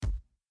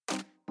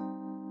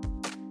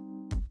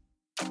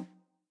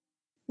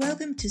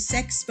Welcome to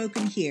Sex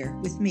Spoken Here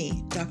with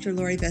me, Dr.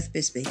 Lori Beth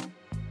Bisbee.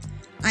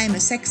 I am a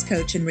sex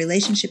coach and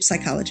relationship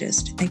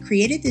psychologist and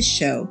created this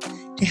show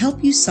to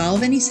help you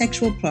solve any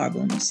sexual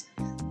problems,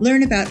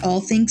 learn about all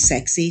things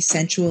sexy,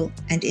 sensual,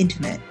 and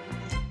intimate,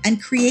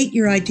 and create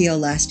your ideal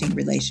lasting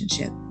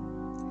relationship.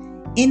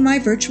 In my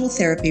virtual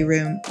therapy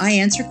room, I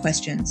answer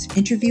questions,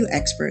 interview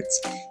experts,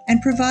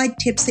 and provide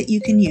tips that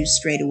you can use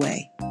straight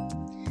away.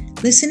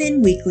 Listen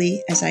in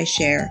weekly as I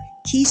share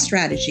key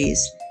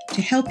strategies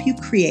to help you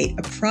create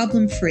a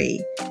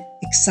problem-free,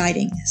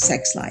 exciting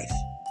sex life.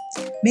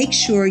 Make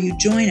sure you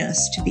join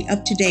us to be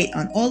up to date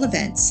on all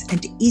events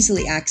and to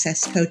easily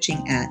access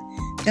coaching at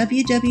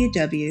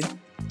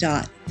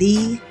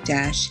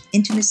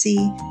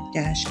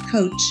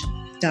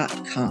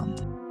www.the-intimacy-coach.com.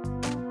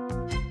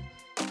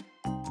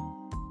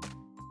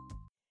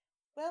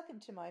 Welcome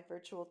to my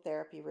virtual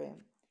therapy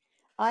room.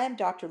 I am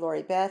Dr.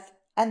 Lori Beth,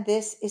 and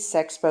this is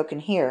Sex Spoken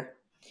Here.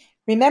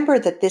 Remember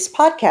that this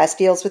podcast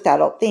deals with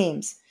adult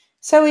themes,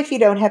 so if you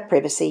don't have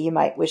privacy, you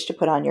might wish to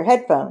put on your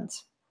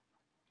headphones.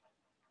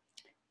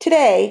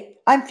 Today,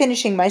 I'm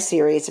finishing my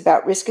series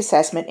about risk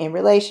assessment in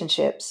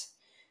relationships.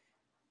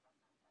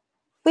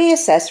 We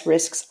assess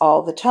risks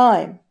all the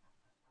time.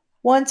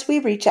 Once we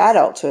reach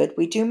adulthood,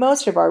 we do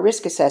most of our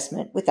risk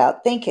assessment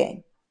without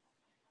thinking.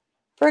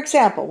 For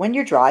example, when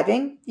you're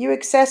driving, you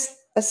assess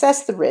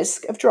the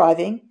risk of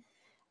driving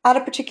at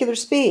a particular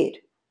speed,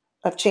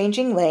 of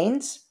changing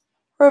lanes,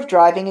 or of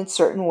driving in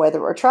certain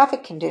weather or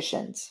traffic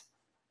conditions.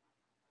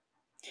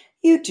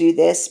 You do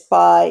this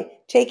by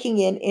taking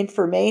in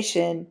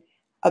information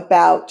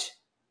about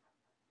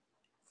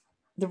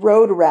the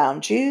road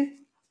around you,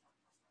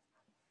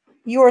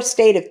 your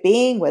state of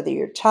being, whether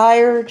you're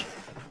tired,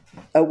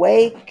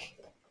 awake,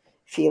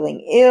 feeling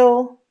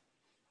ill,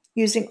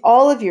 using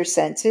all of your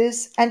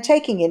senses and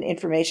taking in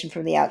information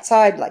from the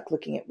outside, like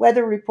looking at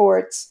weather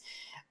reports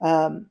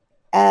and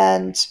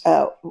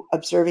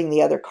observing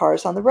the other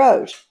cars on the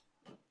road.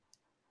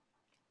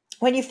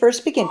 When you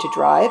first begin to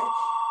drive,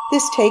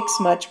 this takes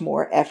much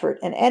more effort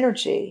and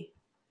energy.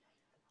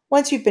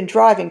 Once you've been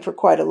driving for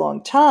quite a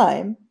long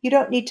time, you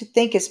don't need to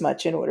think as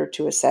much in order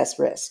to assess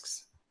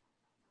risks.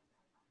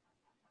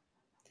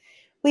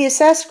 We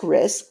assess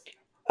risk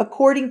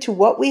according to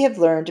what we have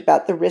learned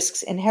about the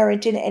risks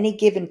inherent in any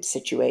given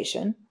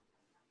situation.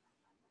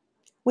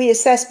 We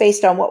assess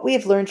based on what we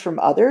have learned from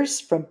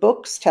others, from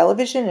books,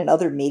 television, and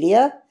other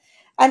media,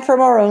 and from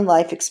our own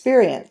life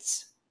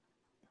experience.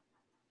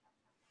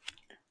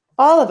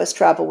 All of us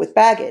travel with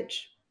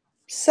baggage,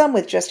 some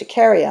with just a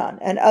carry-on,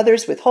 and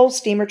others with whole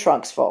steamer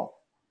trunks full.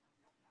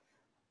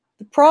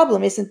 The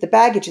problem isn't the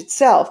baggage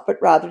itself,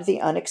 but rather the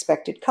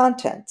unexpected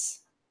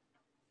contents.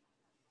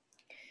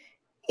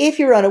 If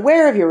you're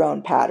unaware of your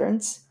own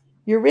patterns,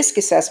 your risk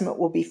assessment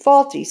will be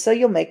faulty, so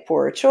you'll make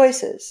poorer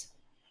choices.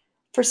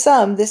 For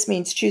some, this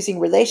means choosing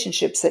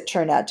relationships that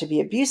turn out to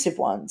be abusive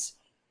ones.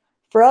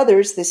 For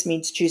others, this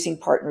means choosing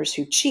partners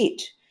who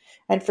cheat.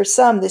 And for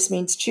some, this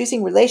means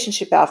choosing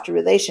relationship after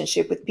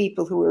relationship with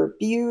people who are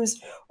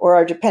abused or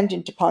are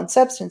dependent upon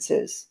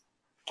substances.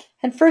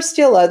 And for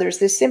still others,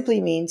 this simply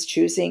means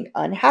choosing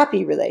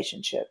unhappy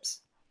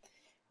relationships.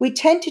 We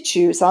tend to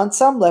choose on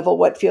some level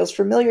what feels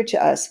familiar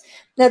to us.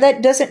 Now,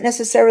 that doesn't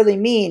necessarily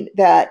mean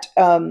that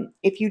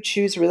if you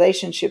choose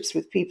relationships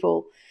with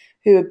people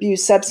who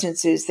abuse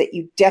substances, that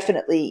you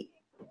definitely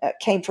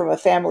came from a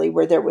family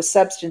where there was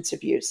substance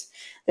abuse.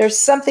 There's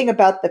something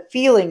about the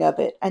feeling of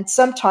it, and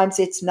sometimes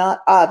it's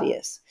not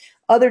obvious.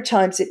 Other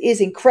times it is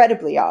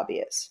incredibly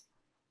obvious.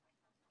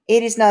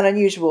 It is not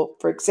unusual,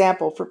 for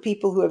example, for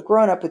people who have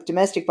grown up with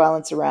domestic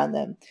violence around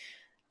them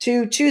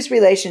to choose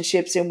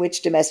relationships in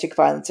which domestic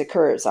violence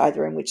occurs,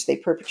 either in which they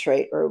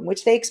perpetrate or in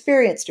which they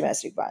experience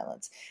domestic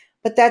violence.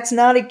 But that's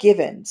not a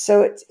given.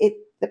 So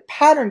the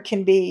pattern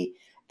can be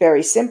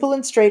very simple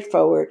and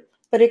straightforward,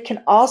 but it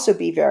can also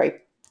be very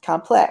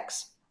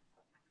complex.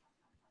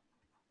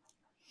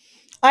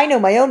 I know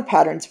my own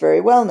patterns very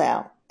well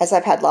now, as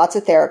I've had lots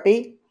of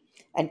therapy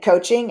and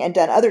coaching and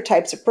done other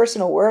types of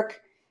personal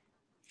work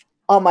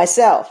on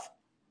myself.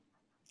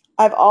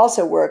 I've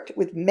also worked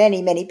with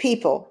many, many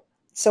people,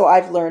 so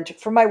I've learned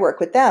from my work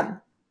with them.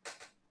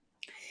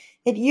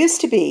 It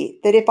used to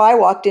be that if I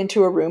walked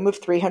into a room of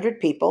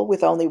 300 people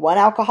with only one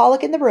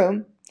alcoholic in the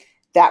room,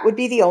 that would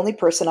be the only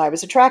person I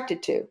was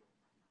attracted to.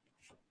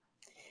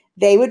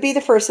 They would be the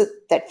first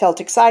that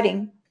felt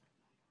exciting,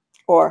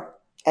 or,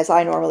 as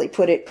I normally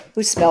put it,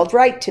 who smelled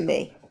right to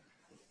me.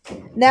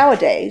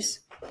 Nowadays,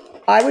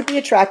 I would be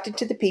attracted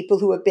to the people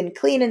who have been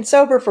clean and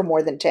sober for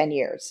more than 10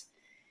 years.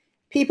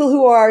 People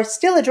who are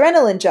still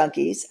adrenaline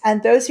junkies,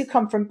 and those who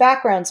come from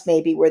backgrounds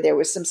maybe where there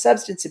was some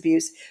substance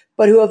abuse,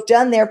 but who have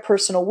done their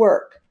personal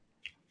work.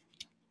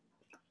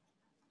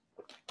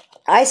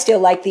 I still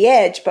like the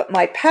edge, but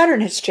my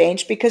pattern has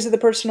changed because of the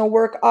personal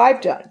work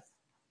I've done.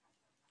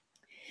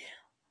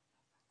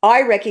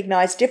 I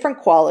recognize different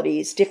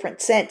qualities,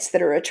 different scents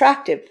that are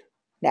attractive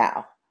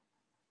now.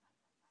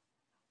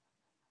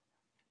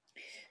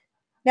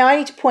 Now, I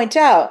need to point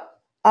out,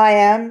 I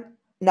am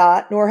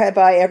not, nor have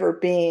I ever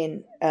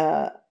been,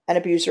 an an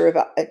abuser of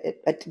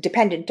a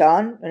dependent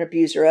on, an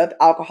abuser of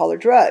alcohol or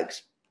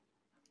drugs.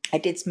 I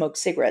did smoke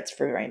cigarettes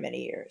for very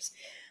many years.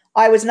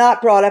 I was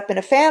not brought up in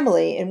a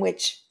family in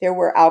which there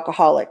were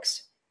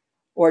alcoholics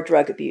or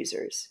drug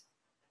abusers.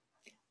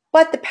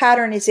 But the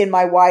pattern is in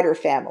my wider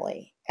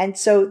family. And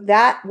so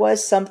that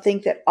was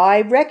something that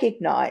I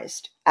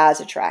recognized as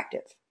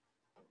attractive.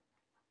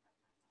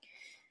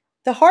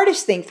 The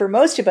hardest thing for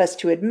most of us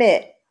to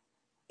admit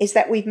is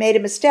that we've made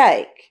a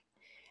mistake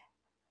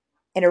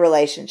in a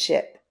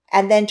relationship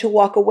and then to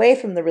walk away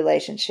from the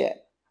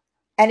relationship.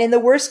 And in the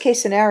worst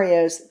case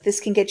scenarios,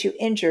 this can get you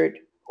injured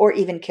or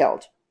even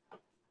killed.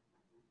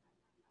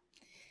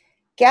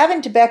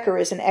 Gavin de Becker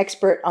is an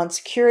expert on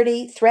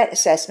security, threat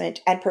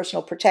assessment, and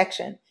personal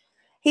protection.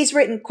 He's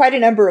written quite a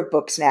number of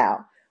books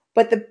now,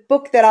 but the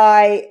book that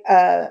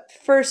I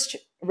first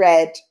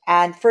read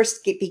and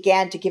first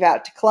began to give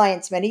out to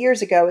clients many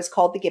years ago is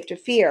called The Gift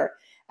of Fear,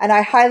 and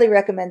I highly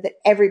recommend that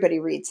everybody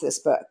reads this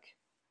book.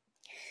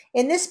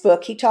 In this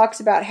book, he talks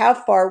about how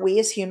far we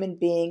as human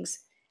beings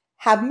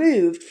have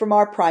moved from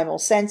our primal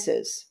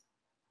senses.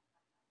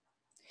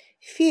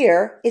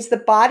 Fear is the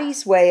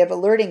body's way of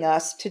alerting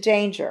us to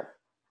danger.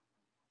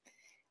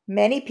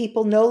 Many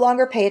people no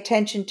longer pay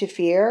attention to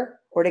fear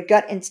or to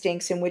gut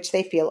instincts in which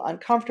they feel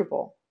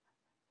uncomfortable.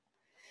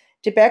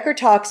 De Becker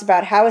talks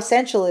about how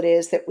essential it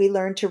is that we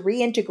learn to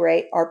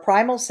reintegrate our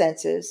primal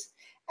senses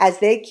as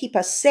they keep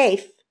us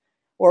safe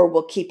or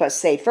will keep us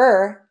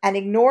safer, and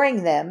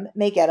ignoring them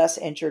may get us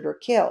injured or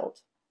killed.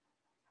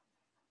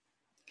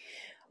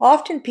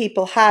 Often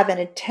people have an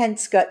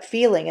intense gut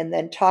feeling and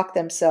then talk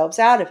themselves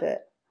out of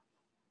it.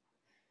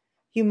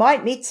 You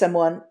might meet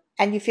someone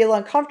and you feel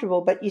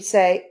uncomfortable, but you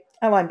say,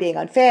 "Oh, I'm being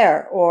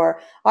unfair,"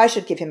 or "I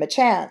should give him a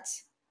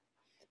chance."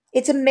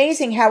 It's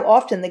amazing how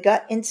often the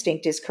gut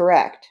instinct is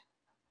correct.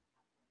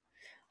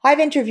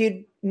 I've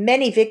interviewed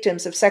many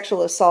victims of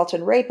sexual assault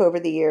and rape over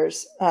the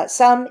years,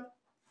 some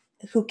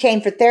who came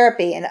for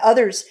therapy and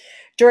others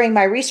during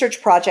my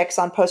research projects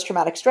on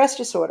post-traumatic stress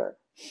disorder.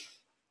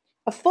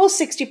 A full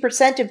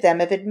 60% of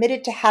them have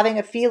admitted to having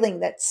a feeling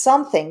that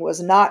something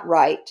was not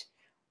right,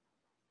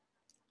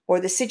 or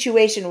the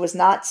situation was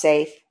not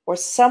safe, or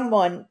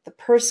the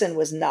person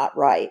was not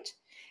right,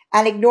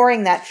 and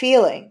ignoring that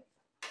feeling.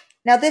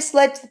 Now, this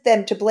led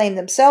them to blame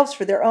themselves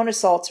for their own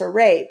assaults or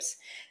rapes.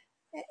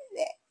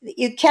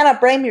 You cannot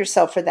blame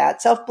yourself for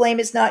that. Self-blame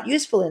is not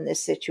useful in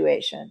this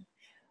situation.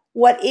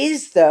 What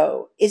is,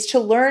 though, is to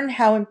learn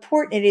how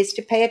important it is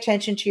to pay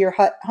attention to your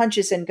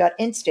hunches and gut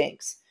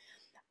instincts.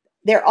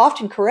 They're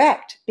often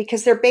correct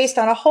because they're based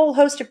on a whole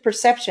host of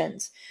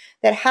perceptions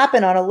that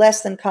happen on a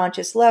less than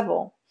conscious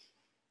level.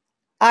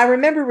 I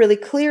remember really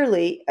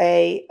clearly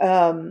a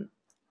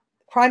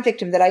crime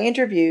victim that I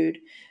interviewed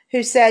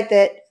who said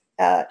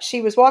that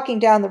she was walking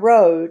down the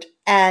road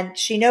and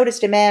she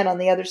noticed a man on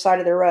the other side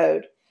of the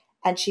road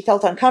and she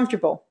felt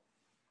uncomfortable.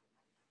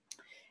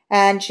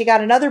 And she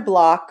got another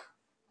block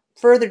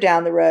further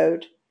down the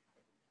road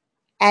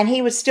and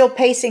he was still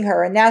pacing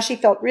her, and now she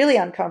felt really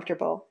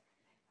uncomfortable.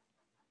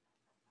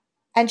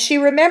 And she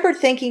remembered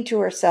thinking to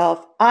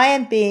herself, "I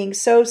am being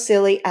so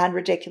silly and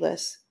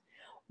ridiculous.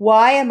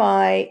 Why am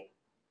I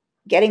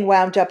getting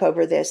wound up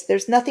over this?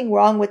 There's nothing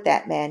wrong with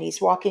that man.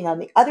 He's walking on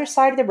the other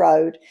side of the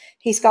road.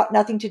 He's got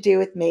nothing to do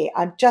with me.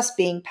 I'm just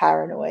being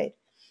paranoid."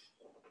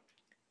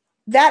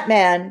 That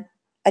man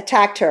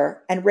attacked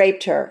her and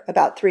raped her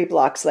about 3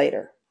 blocks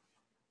later.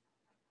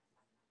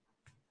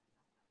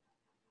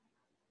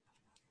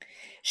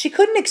 She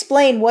couldn't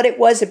explain what it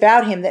was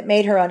about him that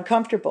made her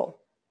uncomfortable.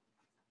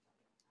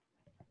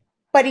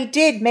 But he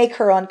did make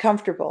her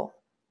uncomfortable.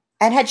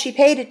 And had she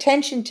paid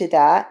attention to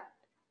that,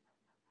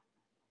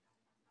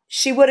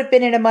 she would have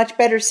been in a much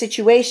better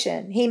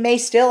situation. He may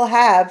still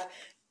have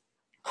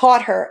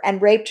caught her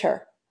and raped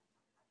her,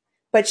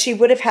 but she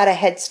would have had a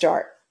head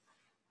start.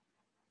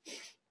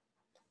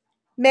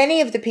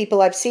 Many of the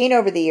people I've seen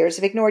over the years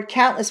have ignored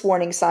countless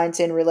warning signs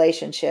in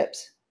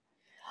relationships.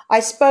 I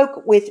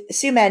spoke with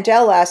Sue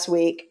Mandel last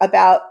week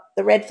about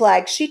the red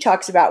flags she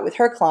talks about with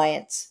her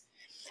clients.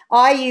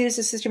 I use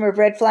a system of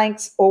red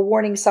flags or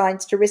warning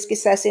signs to risk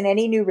assess in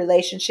any new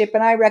relationship,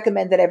 and I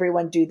recommend that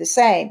everyone do the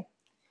same.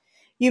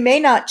 You may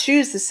not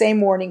choose the same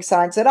warning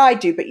signs that I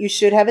do, but you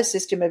should have a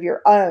system of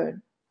your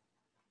own.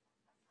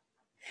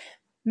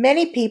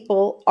 Many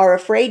people are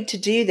afraid to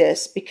do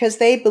this because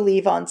they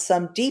believe on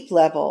some deep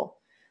level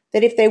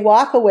that if they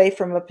walk away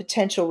from a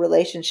potential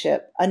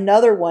relationship,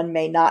 another one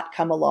may not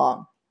come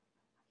along.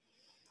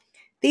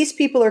 These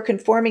people are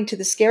conforming to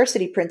the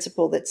scarcity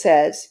principle that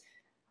says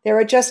there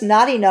are just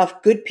not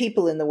enough good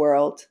people in the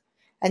world,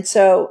 and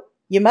so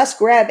you must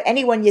grab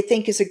anyone you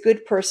think is a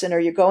good person or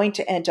you're going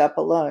to end up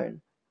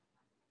alone.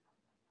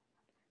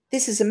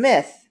 This is a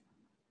myth.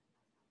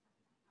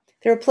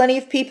 There are plenty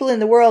of people in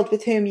the world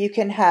with whom you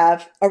can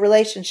have a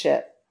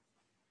relationship.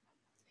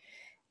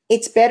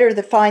 It's better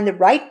to find the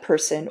right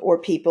person or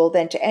people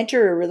than to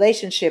enter a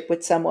relationship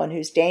with someone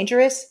who's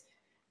dangerous,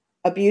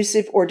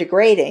 abusive, or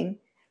degrading,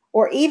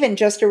 or even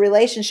just a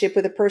relationship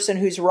with a person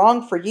who's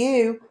wrong for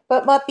you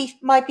but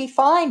might be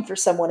fine for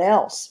someone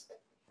else.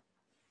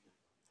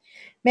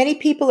 Many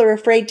people are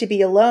afraid to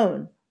be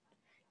alone,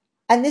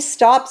 and this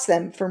stops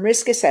them from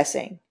risk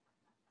assessing.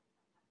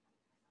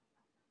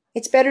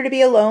 It's better to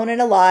be alone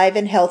and alive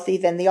and healthy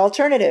than the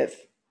alternative.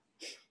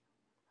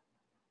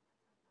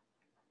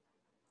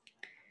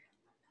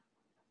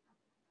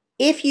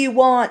 If you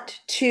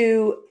want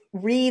to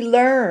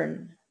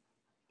relearn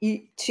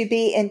to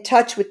be in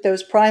touch with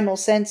those primal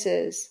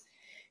senses,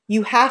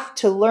 you have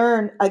to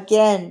learn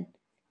again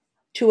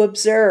to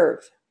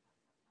observe.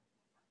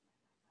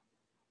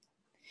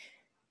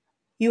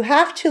 You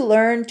have to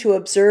learn to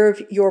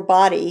observe your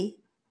body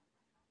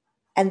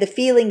and the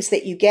feelings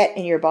that you get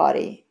in your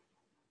body,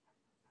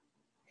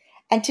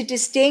 and to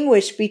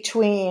distinguish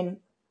between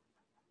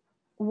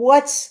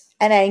what's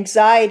an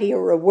anxiety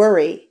or a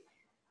worry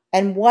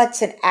and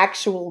what's an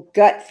actual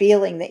gut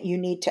feeling that you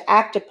need to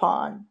act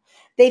upon.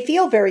 They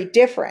feel very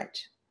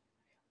different.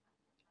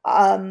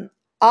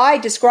 I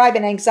describe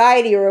an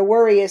anxiety or a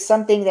worry as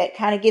something that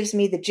kind of gives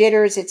me the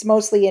jitters. It's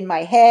mostly in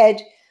my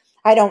head.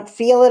 I don't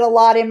feel it a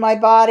lot in my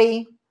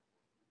body.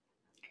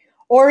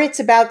 Or it's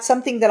about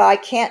something that I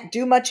can't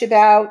do much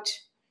about,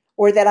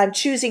 or that I'm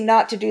choosing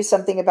not to do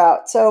something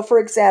about. So, for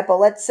example,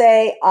 let's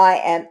say I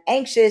am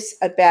anxious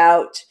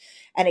about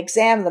an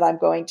exam that I'm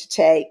going to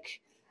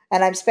take,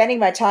 and I'm spending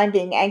my time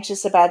being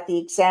anxious about the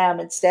exam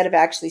instead of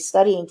actually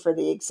studying for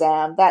the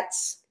exam.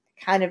 That's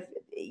kind of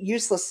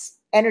useless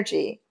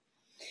energy.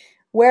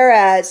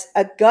 Whereas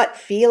a gut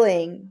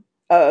feeling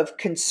of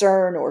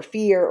concern or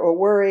fear or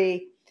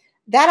worry,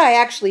 that I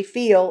actually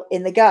feel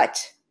in the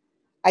gut.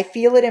 I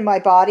feel it in my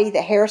body.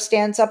 The hair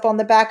stands up on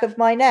the back of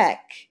my neck.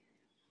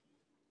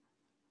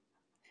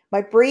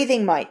 My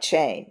breathing might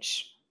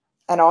change,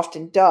 and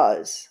often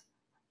does.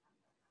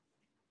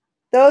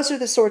 Those are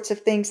the sorts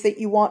of things that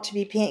you want to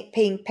be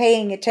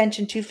paying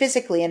attention to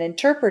physically and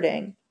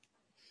interpreting.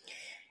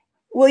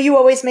 Will you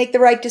always make the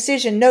right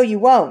decision? No, you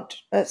won't.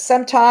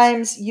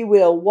 Sometimes you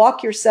will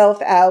walk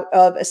yourself out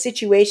of a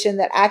situation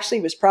that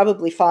actually was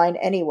probably fine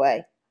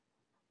anyway.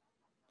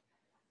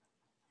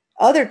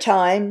 Other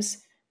times,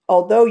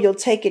 although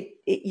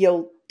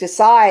you'll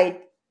decide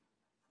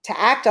to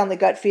act on the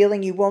gut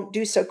feeling, you won't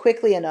do so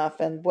quickly enough,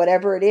 and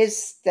whatever it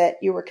is that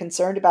you were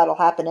concerned about will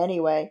happen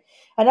anyway.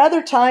 And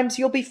other times,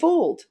 you'll be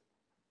fooled.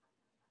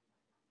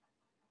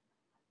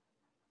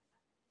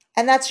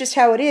 And that's just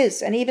how it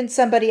is. And even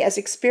somebody as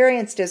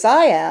experienced as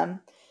I am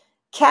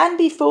can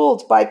be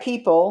fooled by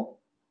people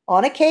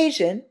on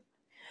occasion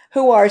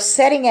who are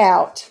setting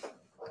out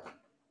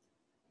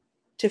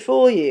to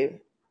fool you.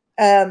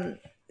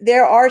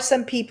 There are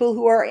some people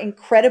who are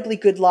incredibly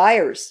good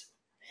liars,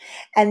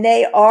 and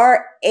they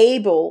are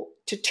able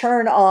to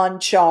turn on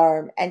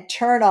charm and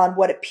turn on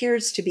what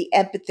appears to be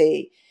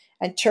empathy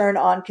and turn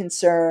on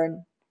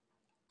concern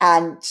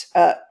and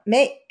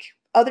make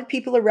other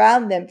people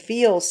around them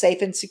feel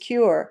safe and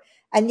secure.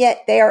 And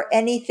yet they are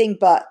anything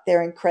but.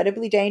 They're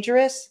incredibly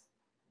dangerous,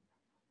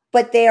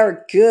 but they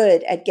are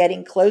good at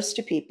getting close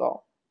to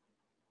people.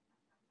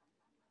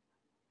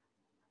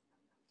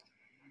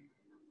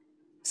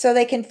 So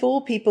they can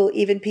fool people,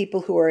 even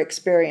people who are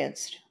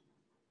experienced.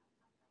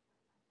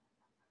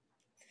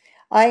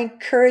 I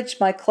encourage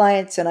my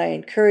clients and I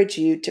encourage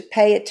you to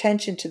pay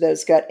attention to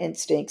those gut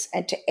instincts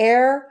and to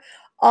err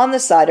on the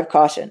side of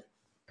caution.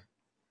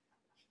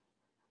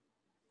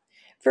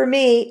 For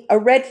me, a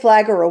red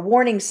flag or a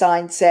warning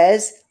sign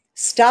says,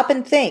 stop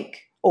and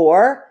think,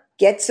 or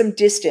get some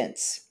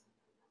distance.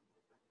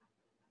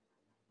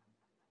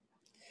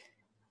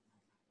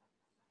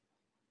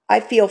 I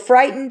feel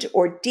frightened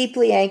or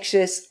deeply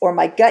anxious, or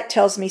my gut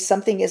tells me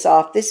something is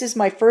off. This is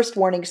my first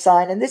warning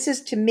sign, and this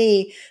is to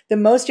me the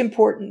most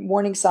important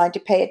warning sign to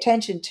pay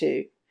attention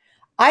to.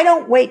 I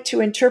don't wait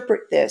to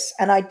interpret this,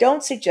 and I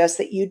don't suggest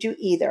that you do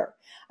either.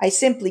 I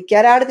simply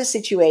get out of the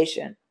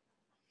situation.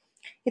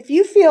 If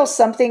you feel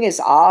something is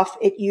off,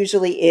 it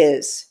usually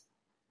is.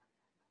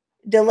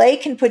 Delay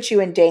can put you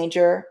in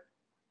danger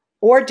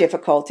or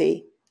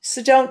difficulty,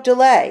 so don't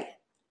delay.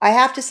 I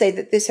have to say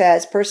that this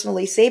has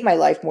personally saved my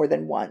life more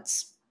than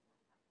once.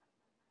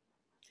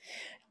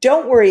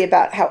 Don't worry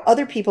about how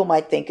other people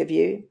might think of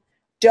you.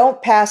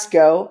 Don't pass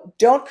go.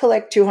 Don't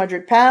collect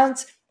 200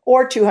 pounds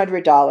or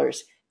 $200.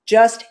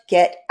 Just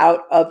get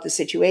out of the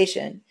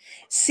situation.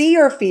 See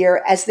your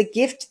fear as the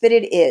gift that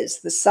it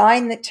is, the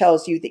sign that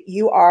tells you that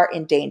you are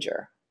in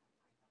danger.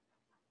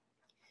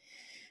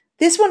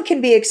 This one can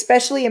be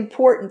especially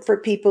important for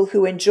people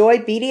who enjoy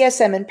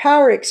BDSM and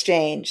power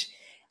exchange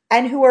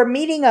and who are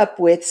meeting up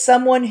with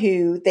someone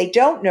who they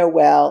don't know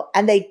well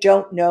and they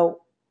don't know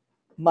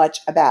much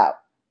about.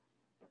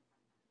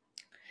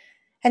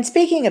 And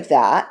speaking of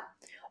that,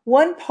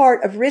 one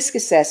part of risk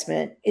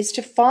assessment is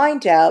to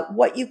find out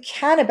what you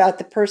can about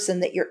the person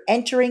that you're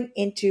entering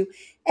into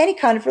any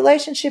kind of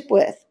relationship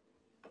with.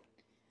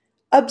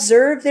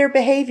 Observe their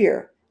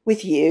behavior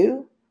with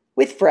you,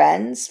 with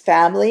friends,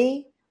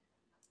 family,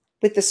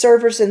 with the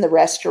servers in the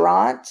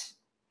restaurant,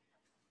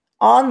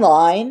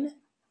 online,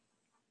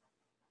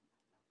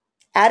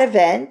 at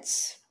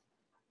events.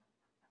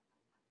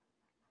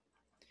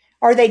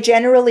 Are they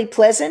generally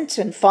pleasant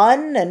and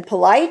fun and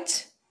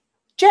polite?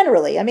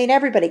 Generally, I mean,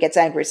 everybody gets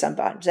angry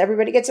sometimes.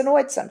 Everybody gets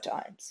annoyed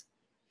sometimes.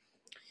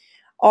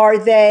 Are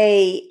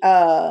they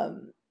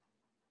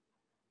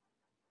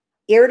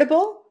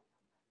irritable?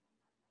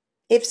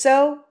 If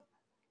so,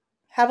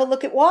 have a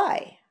look at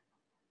why.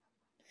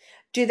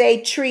 Do they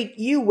treat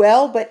you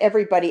well but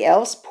everybody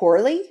else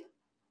poorly?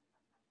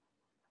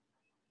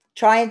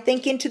 Try and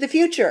think into the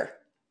future.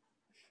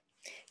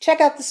 Check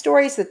out the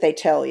stories that they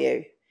tell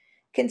you.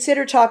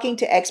 Consider talking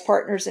to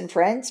ex-partners and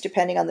friends,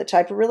 depending on the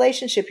type of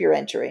relationship you're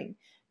entering.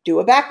 Do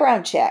a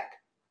background check.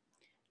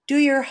 Do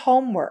your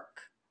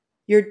homework,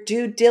 your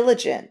due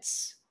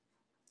diligence.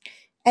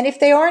 And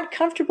if they aren't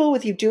comfortable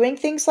with you doing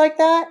things like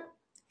that,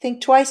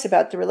 think twice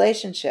about the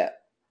relationship.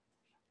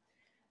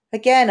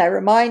 Again, I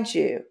remind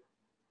you,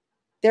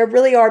 there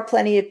really are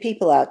plenty of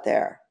people out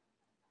there.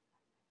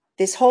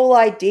 This whole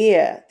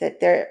idea that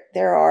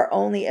there are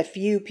only a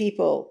few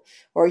people,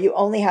 or you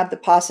only have the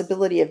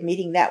possibility of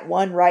meeting that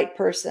one right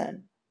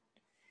person,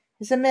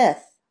 is a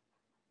myth.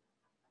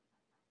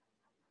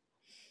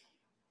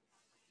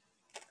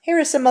 Here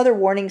are some other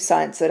warning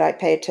signs that I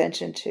pay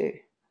attention to.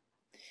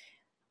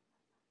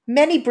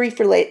 Many brief,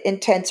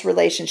 intense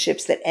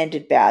relationships that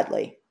ended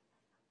badly.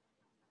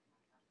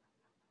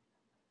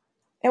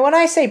 And when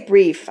I say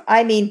brief,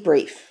 I mean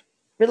brief.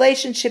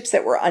 Relationships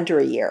that were under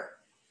a year.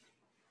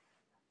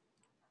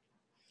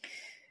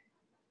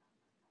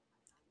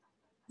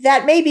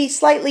 That may be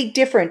slightly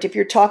different if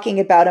you're talking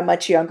about a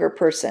much younger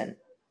person.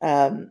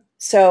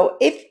 So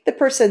if the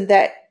person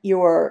that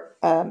you're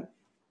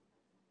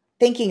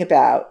thinking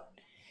about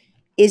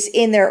is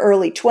in their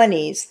early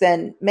 20s,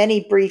 then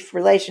many brief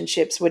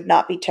relationships would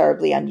not be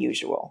terribly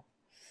unusual.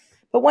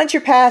 But once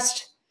you're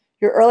past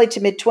your early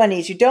to mid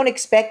 20s, you don't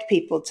expect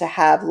people to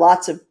have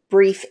lots of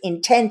brief,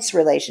 intense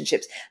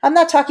relationships. I'm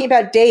not talking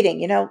about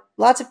dating.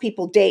 Lots of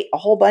people date a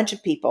whole bunch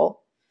of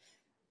people,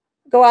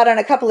 go out on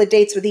a couple of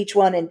dates with each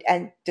one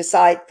and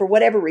decide for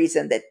whatever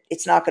reason that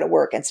it's not going to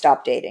work and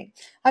stop dating.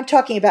 I'm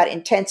talking about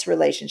intense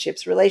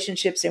relationships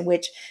in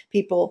which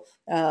people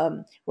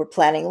were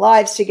planning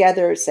lives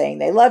together, saying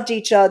they loved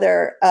each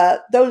other,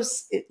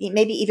 those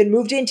maybe even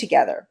moved in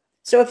together.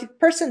 So if a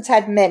person's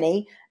had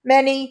many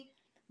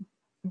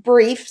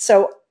brief,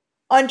 so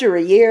under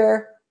a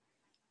year,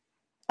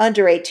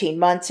 under 18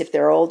 months if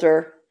they're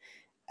older,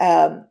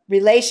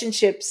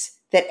 relationships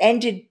that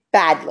ended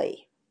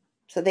badly,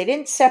 so they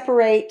didn't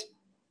separate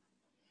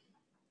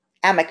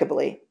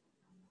amicably,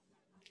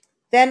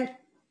 then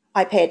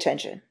I pay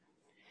attention.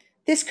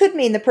 This could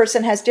mean the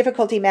person has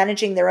difficulty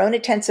managing their own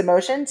intense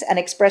emotions and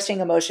expressing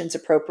emotions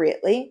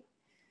appropriately.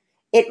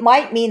 It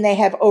might mean they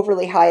have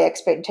overly high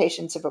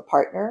expectations of a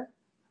partner.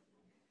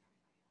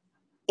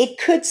 It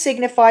could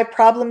signify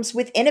problems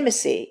with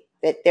intimacy,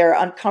 that they're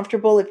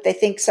uncomfortable if they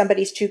think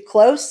somebody's too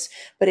close,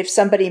 but if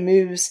somebody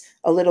moves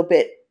a little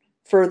bit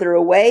further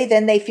away,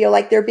 then they feel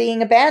like they're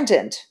being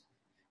abandoned,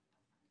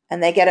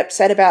 and they get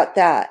upset about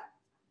that.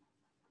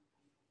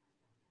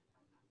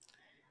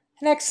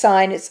 The next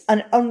sign is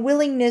an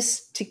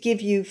unwillingness to give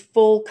you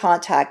full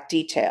contact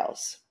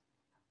details.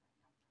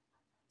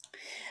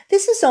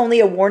 This is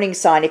only a warning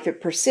sign if it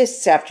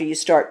persists after you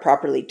start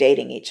properly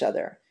dating each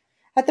other.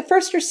 At the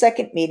first or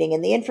second meeting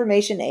in the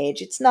information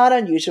age, it's not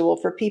unusual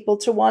for people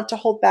to want to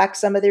hold back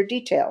some of their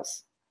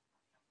details.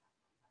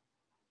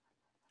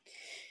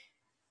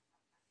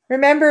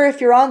 Remember,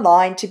 if you're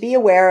online, to be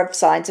aware of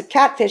signs of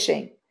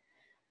catfishing.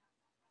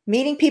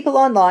 Meeting people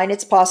online,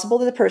 it's possible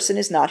that the person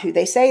is not who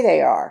they say they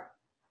are.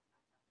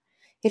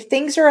 If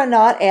things are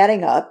not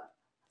adding up,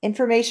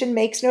 information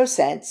makes no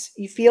sense,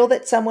 you feel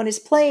that someone is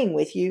playing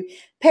with you,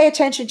 pay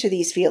attention to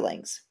these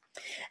feelings.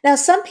 Now,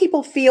 some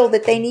people feel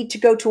that they need to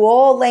go to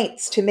all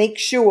lengths to make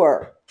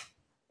sure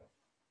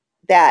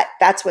that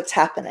that's what's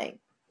happening,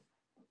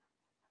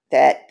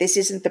 that this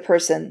isn't the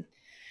person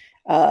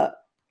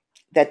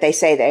that they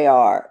say they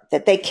are,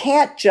 that they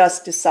can't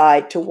just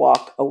decide to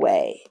walk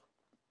away.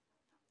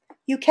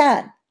 You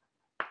can.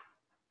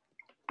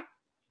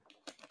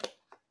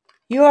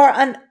 You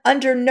are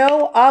under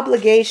no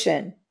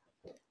obligation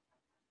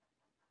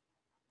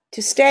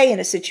to stay in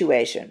a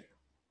situation.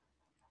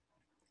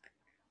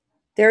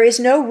 There is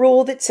no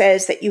rule that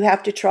says that you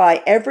have to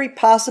try every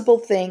possible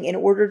thing in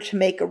order to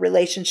make a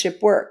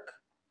relationship work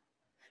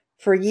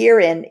for year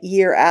in,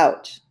 year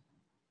out.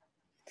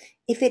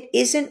 If it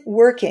isn't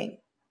working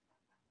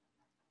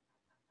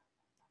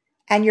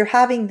and you're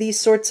having these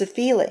sorts of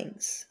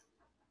feelings,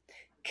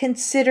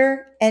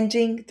 consider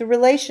ending the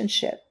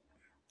relationship.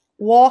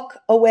 Walk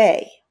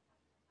away.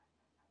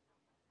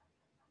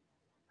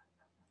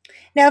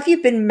 Now, if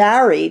you've been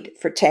married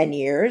for 10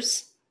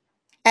 years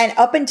and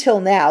up until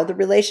now the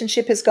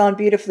relationship has gone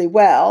beautifully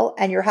well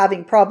and you're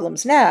having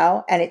problems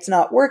now and it's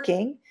not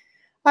working,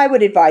 I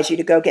would advise you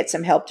to go get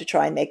some help to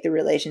try and make the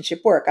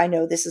relationship work. I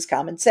know this is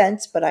common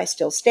sense, but I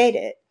still state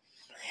it.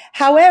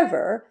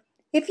 However,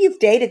 if you've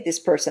dated this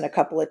person a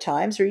couple of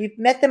times or you've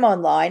met them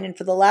online and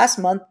for the last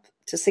month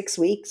to 6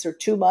 weeks or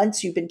 2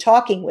 months you've been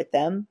talking with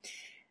them,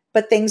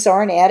 but things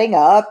aren't adding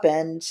up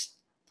and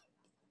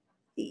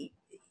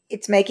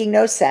it's making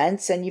no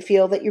sense and you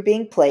feel that you're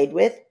being played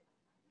with,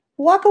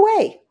 walk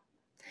away.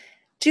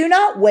 Do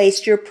not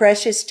waste your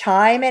precious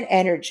time and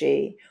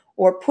energy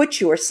or put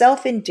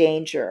yourself in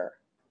danger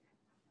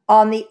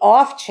on the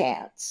off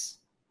chance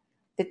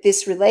that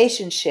this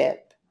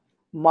relationship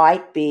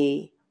might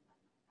be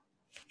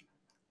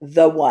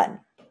the one,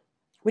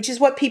 which is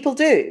what people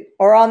do,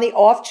 or on the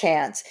off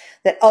chance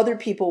that other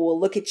people will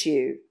look at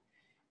you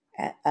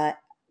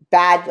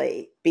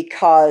badly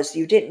because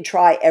you didn't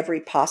try every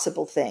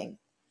possible thing.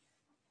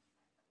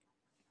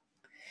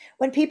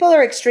 When people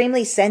are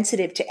extremely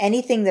sensitive to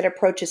anything that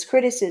approaches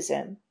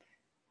criticism,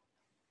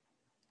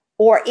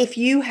 or if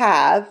you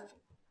have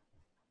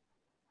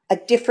a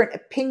different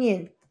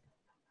opinion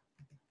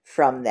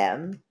from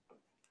them,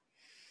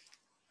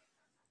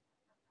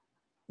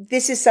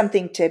 this is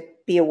something to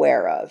be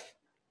aware of.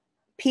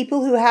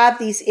 People who have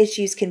these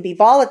issues can be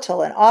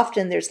volatile, and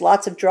often there's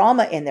lots of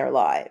drama in their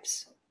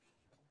lives.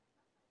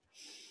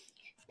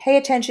 Pay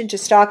attention to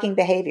stalking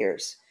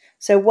behaviors.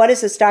 So what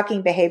does a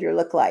stalking behavior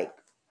look like?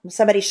 When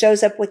somebody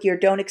shows up with your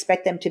don't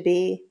expect them to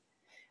be,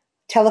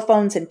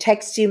 telephones and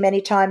texts you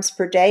many times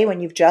per day when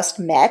you've just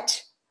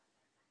met,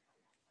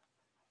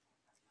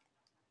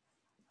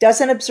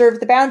 doesn't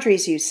observe the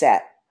boundaries you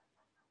set,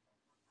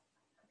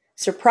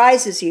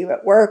 surprises you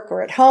at work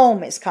or at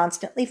home, is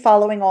constantly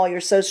following all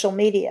your social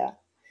media.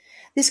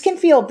 This can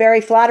feel very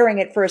flattering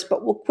at first,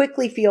 but will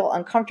quickly feel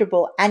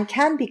uncomfortable and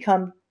can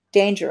become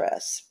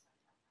dangerous.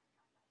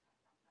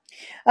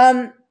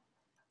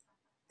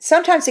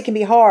 Sometimes it can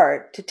be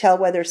hard to tell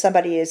whether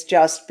somebody is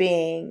just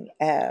being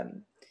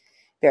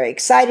very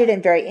excited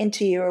and very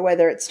into you, or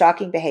whether it's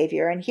stalking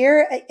behavior. And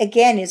here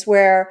again is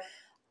where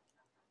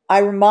I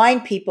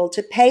remind people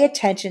to pay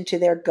attention to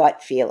their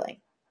gut feeling.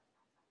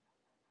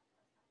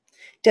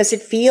 Does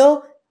it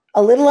feel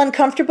a little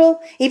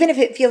uncomfortable? Even if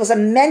it feels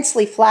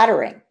immensely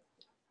flattering,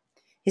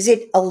 is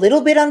it a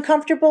little bit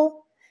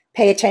uncomfortable?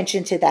 Pay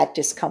attention to that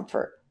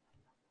discomfort.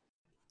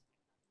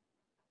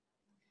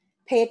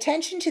 Pay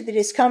attention to the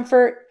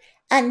discomfort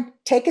and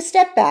take a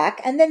step back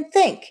and then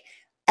think,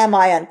 am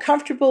I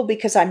uncomfortable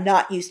because I'm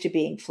not used to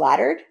being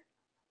flattered?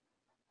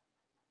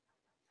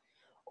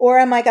 Or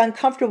am I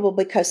uncomfortable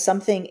because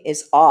something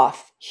is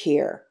off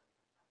here?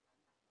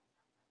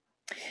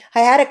 I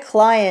had a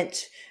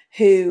client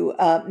who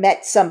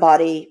met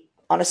somebody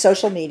on a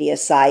social media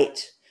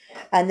site,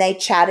 and they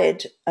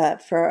chatted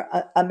for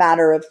a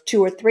matter of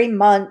 2 or 3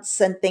 months,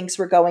 and things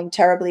were going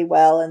terribly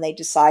well, and they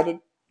decided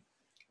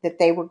that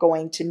they were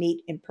going to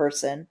meet in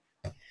person.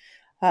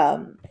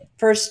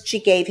 First, she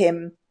gave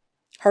him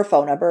her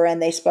phone number,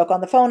 and they spoke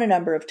on the phone a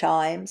number of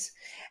times,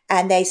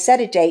 and they set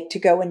a date to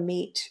go and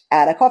meet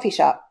at a coffee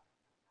shop.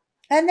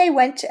 And they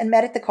went and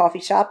met at the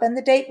coffee shop, and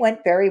the date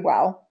went very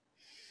well.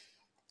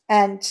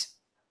 And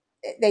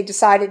they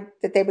decided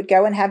that they would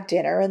go and have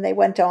dinner, and they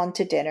went on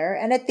to dinner.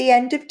 And at the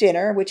end of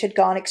dinner, which had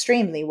gone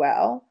extremely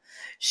well,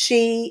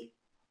 she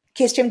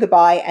kissed him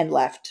goodbye and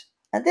left.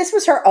 And this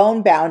was her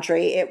own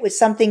boundary. It was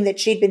something that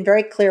she'd been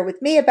very clear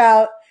with me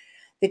about,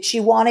 that she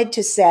wanted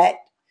to set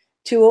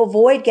to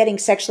avoid getting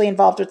sexually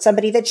involved with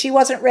somebody that she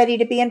wasn't ready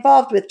to be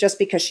involved with just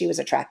because she was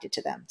attracted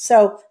to them.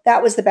 So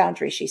that was the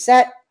boundary she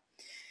set.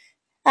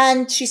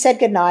 And she said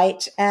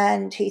goodnight,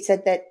 and he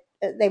said that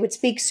they would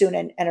speak soon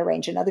and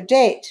arrange another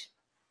date.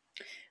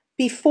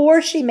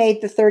 Before she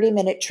made the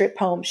 30-minute trip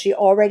home, she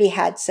already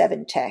had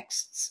 7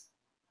 texts.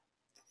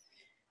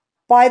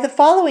 By the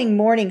following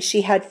morning,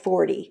 she had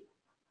 40,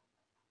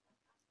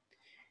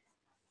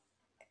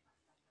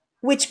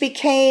 which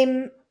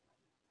became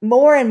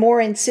more and more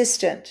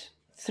insistent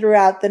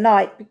throughout the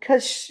night,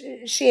 because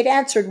she had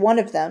answered one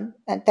of them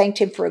and thanked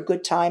him for a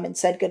good time and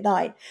said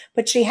goodnight,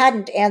 but she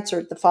hadn't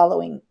answered the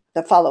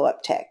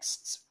follow-up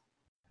texts.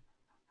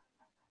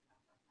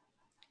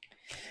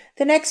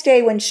 The next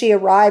day when she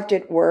arrived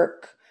at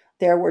work,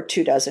 there were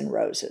 24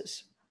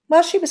 roses.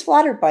 Well, she was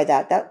flattered by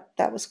that.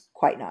 That was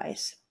quite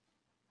nice.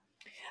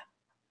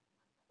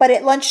 But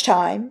at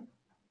lunchtime,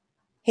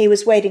 he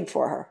was waiting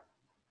for her.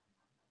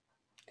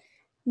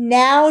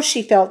 Now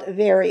she felt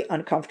very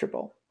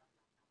uncomfortable.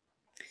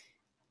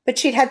 But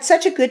she'd had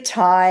such a good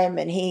time,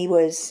 and he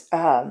was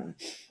a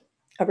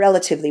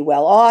relatively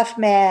well-off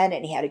man,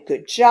 and he had a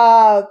good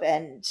job,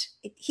 and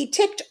he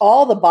ticked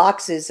all the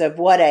boxes of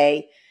what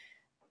a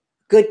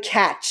good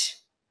catch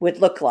would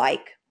look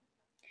like.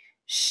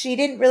 She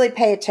didn't really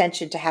pay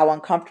attention to how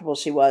uncomfortable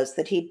she was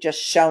that he'd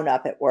just shown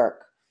up at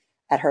work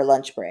at her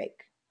lunch break.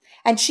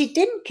 And she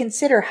didn't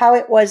consider how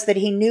it was that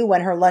he knew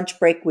when her lunch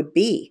break would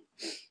be.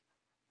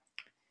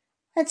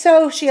 And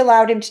so she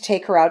allowed him to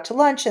take her out to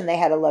lunch, and they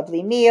had a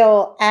lovely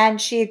meal, and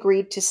she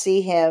agreed to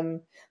see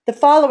him the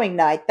following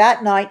night.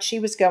 That night she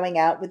was going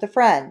out with a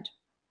friend.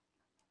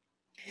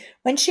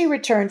 When she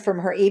returned from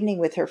her evening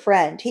with her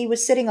friend, he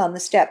was sitting on the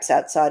steps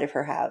outside of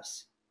her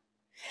house.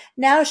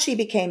 Now she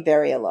became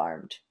very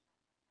alarmed.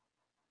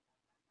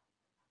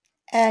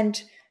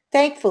 And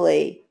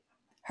thankfully,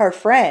 her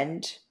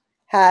friend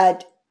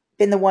had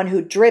been the one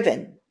who'd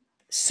driven.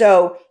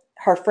 So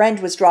her friend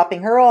was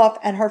dropping her off,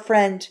 and her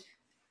friend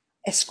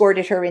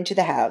escorted her into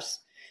the house.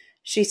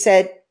 She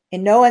said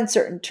in no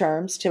uncertain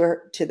terms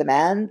to the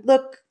man,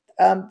 "Look,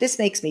 this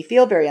makes me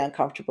feel very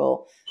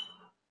uncomfortable.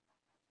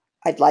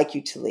 I'd like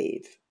you to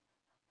leave.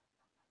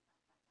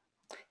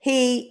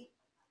 He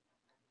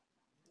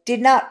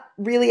did not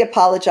really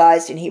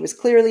apologize, and he was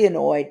clearly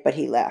annoyed, but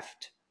he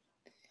left.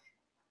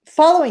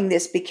 Following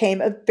this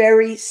became a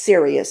very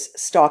serious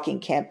stalking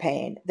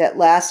campaign that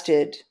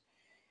lasted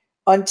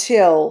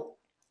until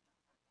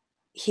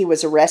he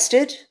was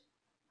arrested,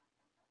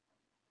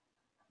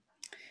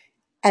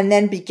 and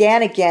then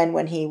began again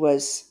when he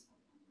was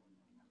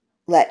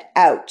let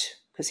out,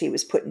 because he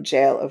was put in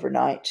jail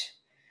overnight,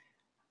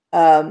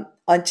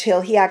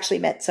 until he actually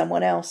met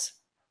someone else.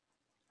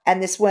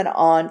 And this went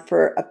on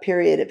for a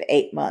period of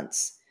 8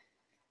 months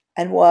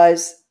and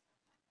was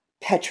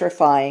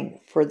petrifying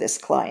for this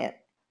client.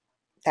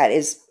 That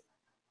is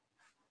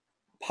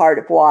part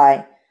of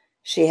why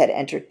she had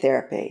entered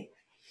therapy.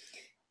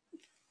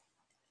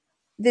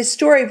 This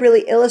story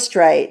really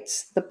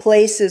illustrates the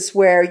places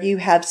where you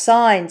have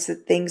signs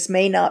that things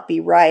may not be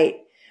right,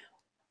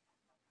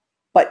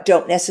 but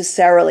don't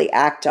necessarily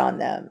act on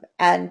them.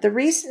 And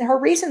her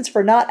reasons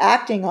for not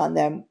acting on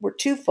them were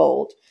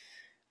twofold.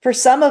 For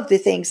some of the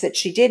things that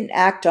she didn't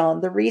act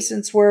on, the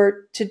reasons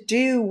were to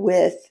do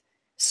with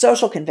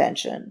social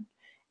convention.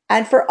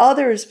 And for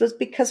others was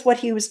because what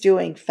he was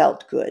doing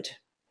felt good.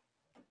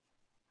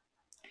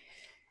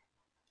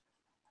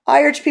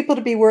 I urge people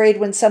to be worried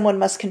when someone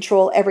must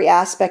control every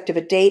aspect of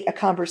a date, a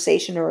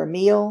conversation, or a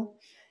meal,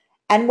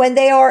 and when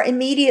they are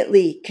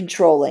immediately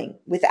controlling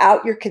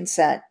without your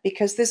consent,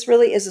 because this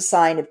really is a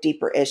sign of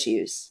deeper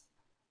issues.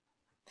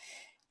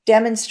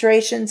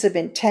 Demonstrations of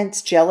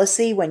intense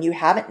jealousy when you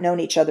haven't known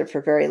each other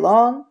for very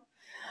long,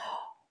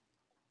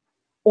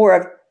 or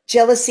of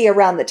jealousy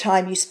around the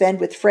time you spend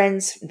with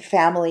friends and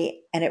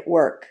family and at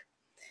work.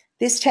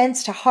 This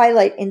tends to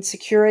highlight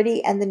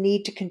insecurity and the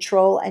need to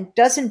control and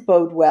doesn't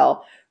bode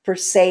well for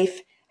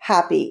safe,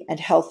 happy, and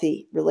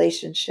healthy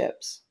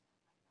relationships.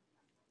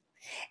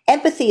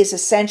 Empathy is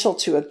essential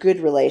to a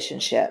good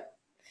relationship.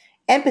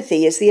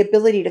 Empathy is the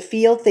ability to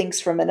feel things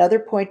from another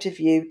point of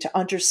view, to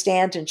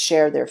understand and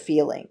share their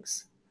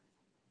feelings.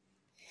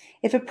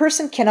 If a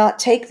person cannot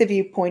take the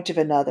viewpoint of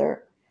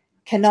another,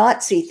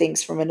 cannot see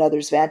things from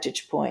another's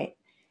vantage point,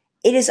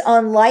 it is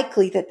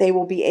unlikely that they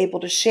will be able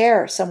to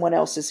share someone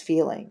else's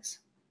feelings.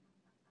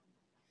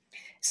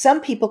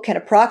 Some people can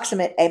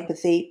approximate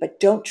empathy but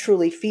don't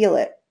truly feel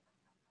it.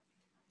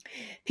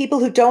 People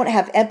who don't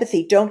have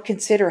empathy don't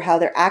consider how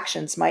their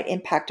actions might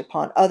impact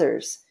upon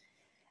others,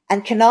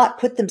 and cannot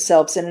put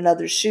themselves in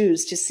another's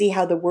shoes to see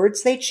how the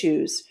words they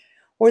choose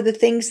or the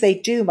things they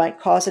do might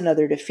cause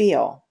another to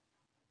feel.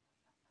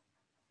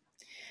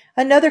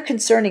 Another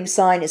concerning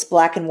sign is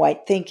black and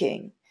white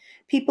thinking.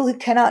 People who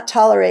cannot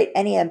tolerate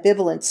any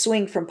ambivalence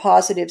swing from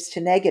positives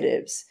to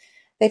negatives.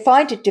 They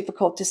find it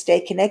difficult to stay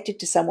connected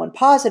to someone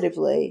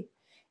positively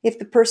if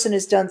the person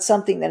has done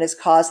something that has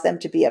caused them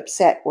to be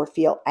upset or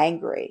feel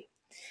angry.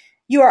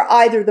 You are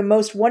either the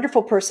most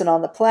wonderful person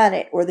on the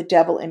planet or the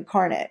devil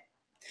incarnate.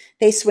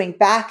 They swing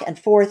back and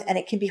forth, and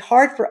it can be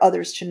hard for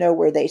others to know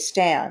where they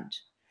stand.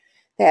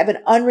 They have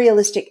an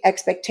unrealistic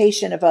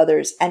expectation of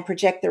others and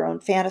project their own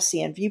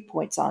fantasy and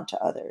viewpoints onto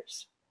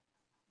others.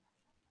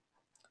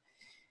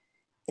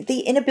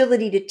 The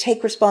inability to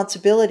take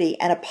responsibility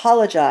and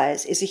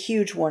apologize is a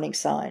huge warning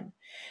sign.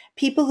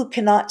 People who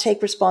cannot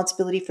take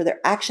responsibility for their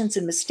actions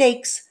and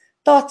mistakes,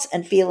 thoughts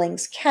and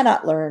feelings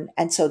cannot learn,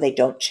 and so they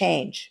don't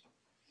change.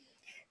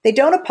 They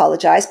don't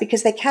apologize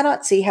because they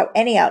cannot see how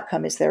any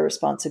outcome is their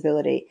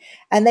responsibility,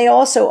 and they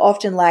also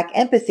often lack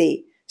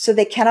empathy, so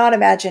they cannot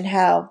imagine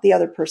how the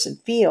other person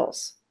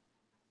feels.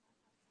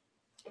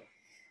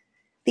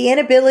 The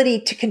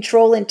inability to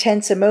control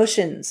intense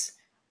emotions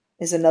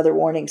is another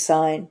warning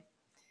sign.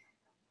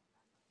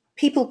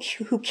 People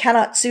who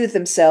cannot soothe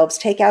themselves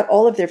take out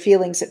all of their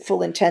feelings at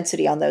full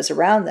intensity on those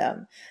around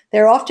them.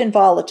 They're often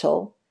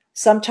volatile,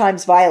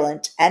 sometimes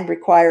violent, and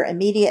require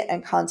immediate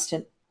and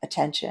constant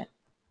attention.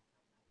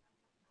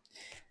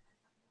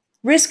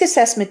 Risk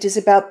assessment is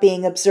about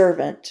being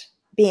observant,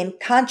 being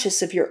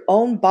conscious of your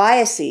own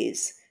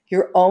biases,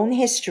 your own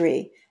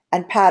history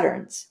and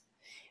patterns,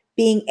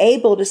 being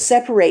able to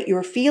separate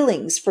your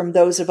feelings from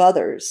those of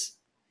others,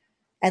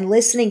 and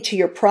listening to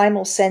your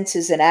primal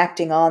senses and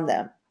acting on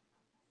them.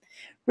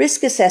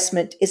 Risk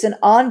assessment is an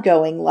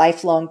ongoing,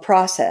 lifelong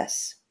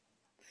process.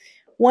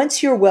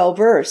 Once you're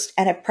well-versed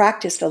and have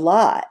practiced a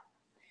lot,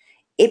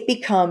 it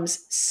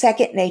becomes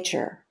second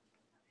nature.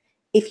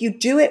 If you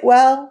do it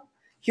well,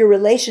 your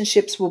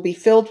relationships will be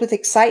filled with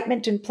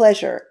excitement and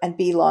pleasure and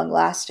be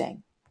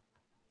long-lasting.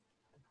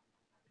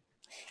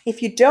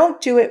 If you don't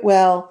do it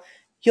well,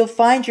 you'll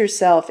find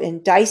yourself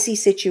in dicey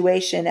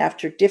situation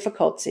after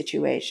difficult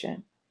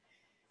situation.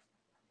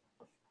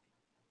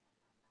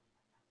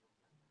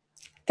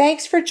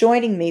 Thanks for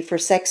joining me for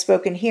Sex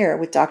Spoken Here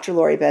with Dr.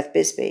 Lori Beth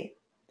Bisbee.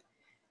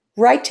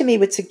 Write to me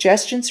with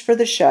suggestions for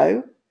the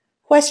show,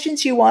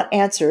 questions you want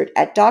answered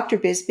at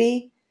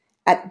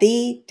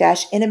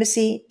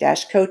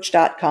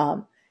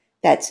drbisbee@the-intimacy-coach.com.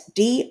 That's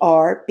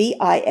DRBISBEY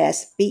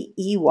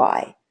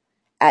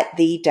at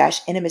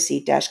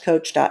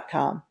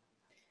the-intimacy-coach.com.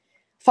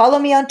 Follow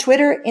me on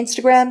Twitter,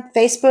 Instagram,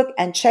 Facebook,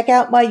 and check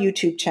out my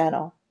YouTube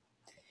channel.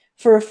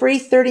 For a free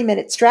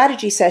 30-minute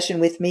strategy session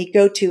with me,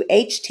 go to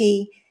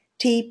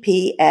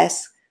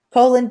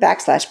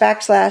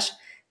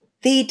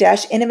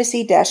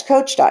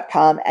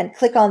https://the-intimacy-coach.com and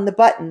click on the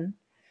button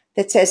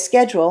that says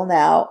schedule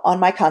now on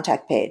my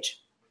contact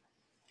page.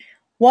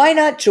 Why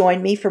not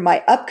join me for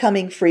my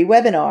upcoming free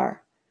webinar,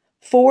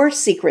 4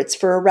 Secrets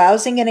for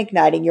Arousing and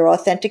Igniting Your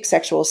Authentic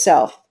Sexual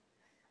Self.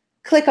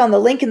 Click on the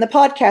link in the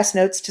podcast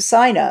notes to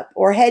sign up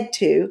or head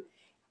to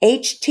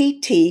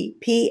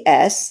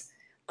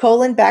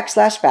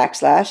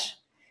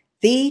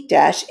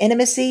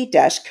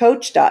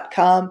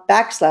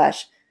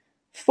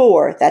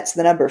https://the-intimacy-coach.com/4, that's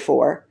the number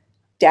 4,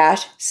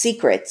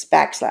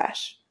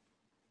 -secrets/.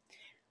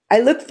 I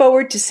look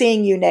forward to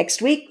seeing you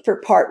next week for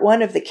part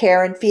 1 of the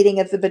care and feeding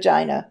of the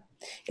vagina.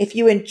 If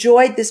you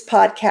enjoyed this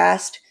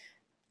podcast,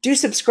 do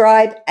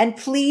subscribe and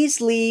please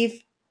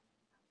leave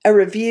a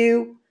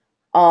review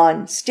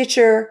on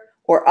Stitcher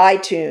or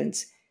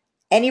iTunes.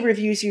 Any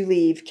reviews you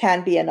leave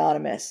can be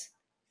anonymous.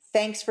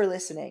 Thanks for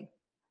listening.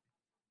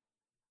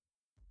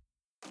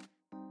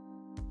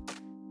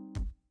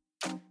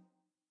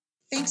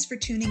 Thanks for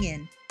tuning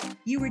in.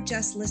 You were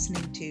just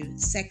listening to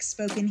Sex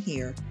Spoken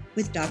Here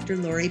with Dr.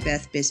 Lori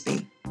Beth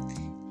Bisbee.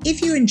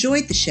 If you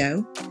enjoyed the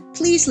show,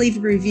 please leave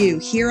a review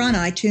here on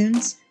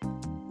iTunes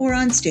or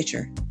on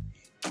Stitcher.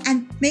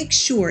 And make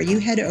sure you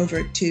head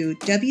over to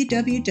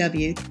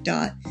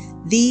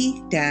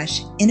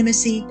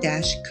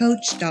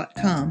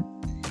www.the-intimacy-coach.com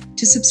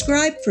to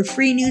subscribe for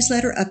free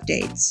newsletter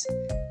updates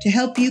to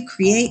help you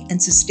create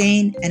and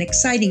sustain an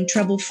exciting,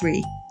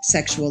 trouble-free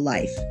sexual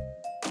life.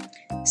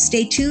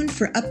 Stay tuned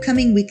for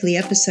upcoming weekly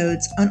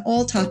episodes on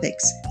all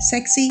topics,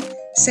 sexy,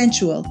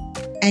 sensual,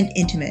 and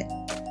intimate.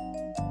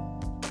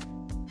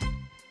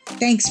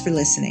 Thanks for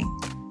listening.